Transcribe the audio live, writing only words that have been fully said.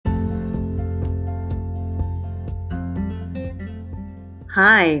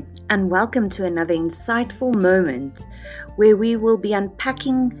Hi, and welcome to another insightful moment where we will be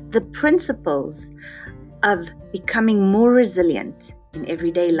unpacking the principles of becoming more resilient in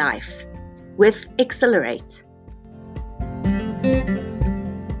everyday life with Accelerate.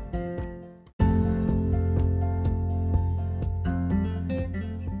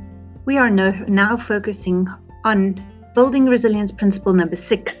 We are now focusing on building resilience principle number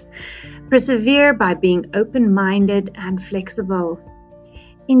 6. Persevere by being open-minded and flexible.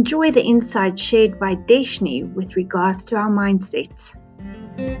 Enjoy the insights shared by Deshni with regards to our mindset.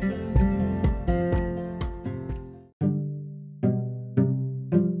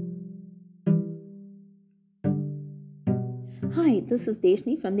 Hi, this is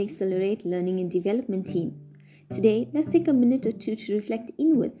Deshni from the Accelerate Learning and Development team. Today, let's take a minute or two to reflect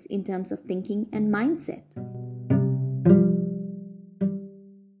inwards in terms of thinking and mindset.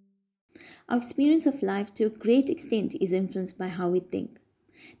 Our experience of life to a great extent is influenced by how we think.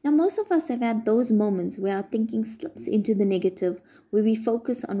 Now, most of us have had those moments where our thinking slips into the negative, where we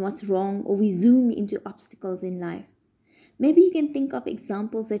focus on what's wrong or we zoom into obstacles in life. Maybe you can think of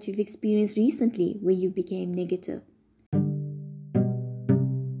examples that you've experienced recently where you became negative.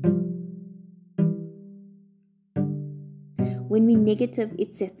 When we're negative,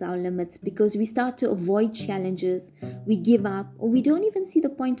 it sets our limits because we start to avoid challenges, we give up, or we don't even see the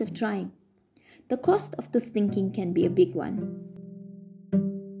point of trying. The cost of this thinking can be a big one.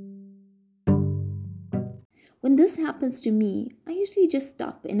 When this happens to me, I usually just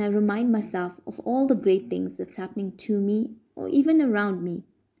stop and I remind myself of all the great things that's happening to me or even around me.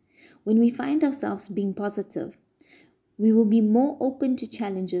 When we find ourselves being positive, we will be more open to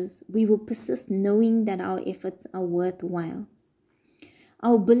challenges. We will persist knowing that our efforts are worthwhile.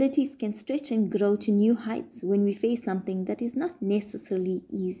 Our abilities can stretch and grow to new heights when we face something that is not necessarily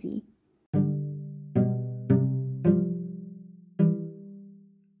easy.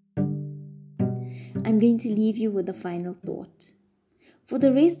 I'm going to leave you with a final thought. For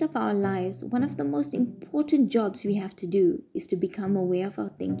the rest of our lives, one of the most important jobs we have to do is to become aware of our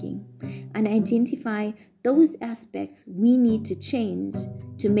thinking and identify those aspects we need to change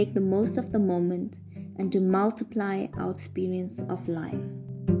to make the most of the moment and to multiply our experience of life.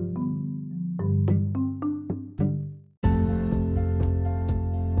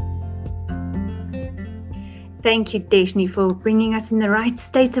 Thank you, Deshni, for bringing us in the right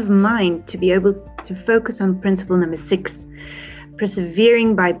state of mind to be able to focus on principle number 6,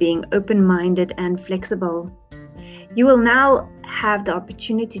 persevering by being open-minded and flexible. You will now have the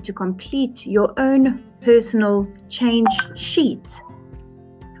opportunity to complete your own personal change sheet,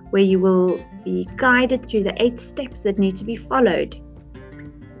 where you will be guided through the 8 steps that need to be followed.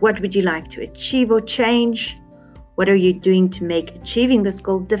 What would you like to achieve or change? What are you doing to make achieving this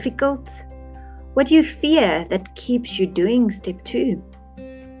goal difficult? What do you fear that keeps you doing step 2?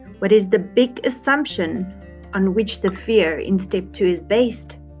 What is the big assumption on which the fear in step 2 is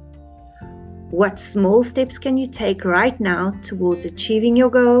based? What small steps can you take right now towards achieving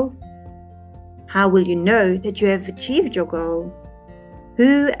your goal? How will you know that you have achieved your goal?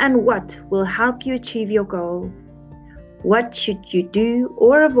 Who and what will help you achieve your goal? What should you do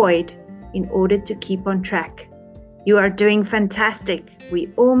or avoid in order to keep on track? You are doing fantastic.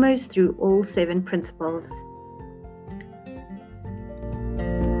 We're almost through all 7 principles.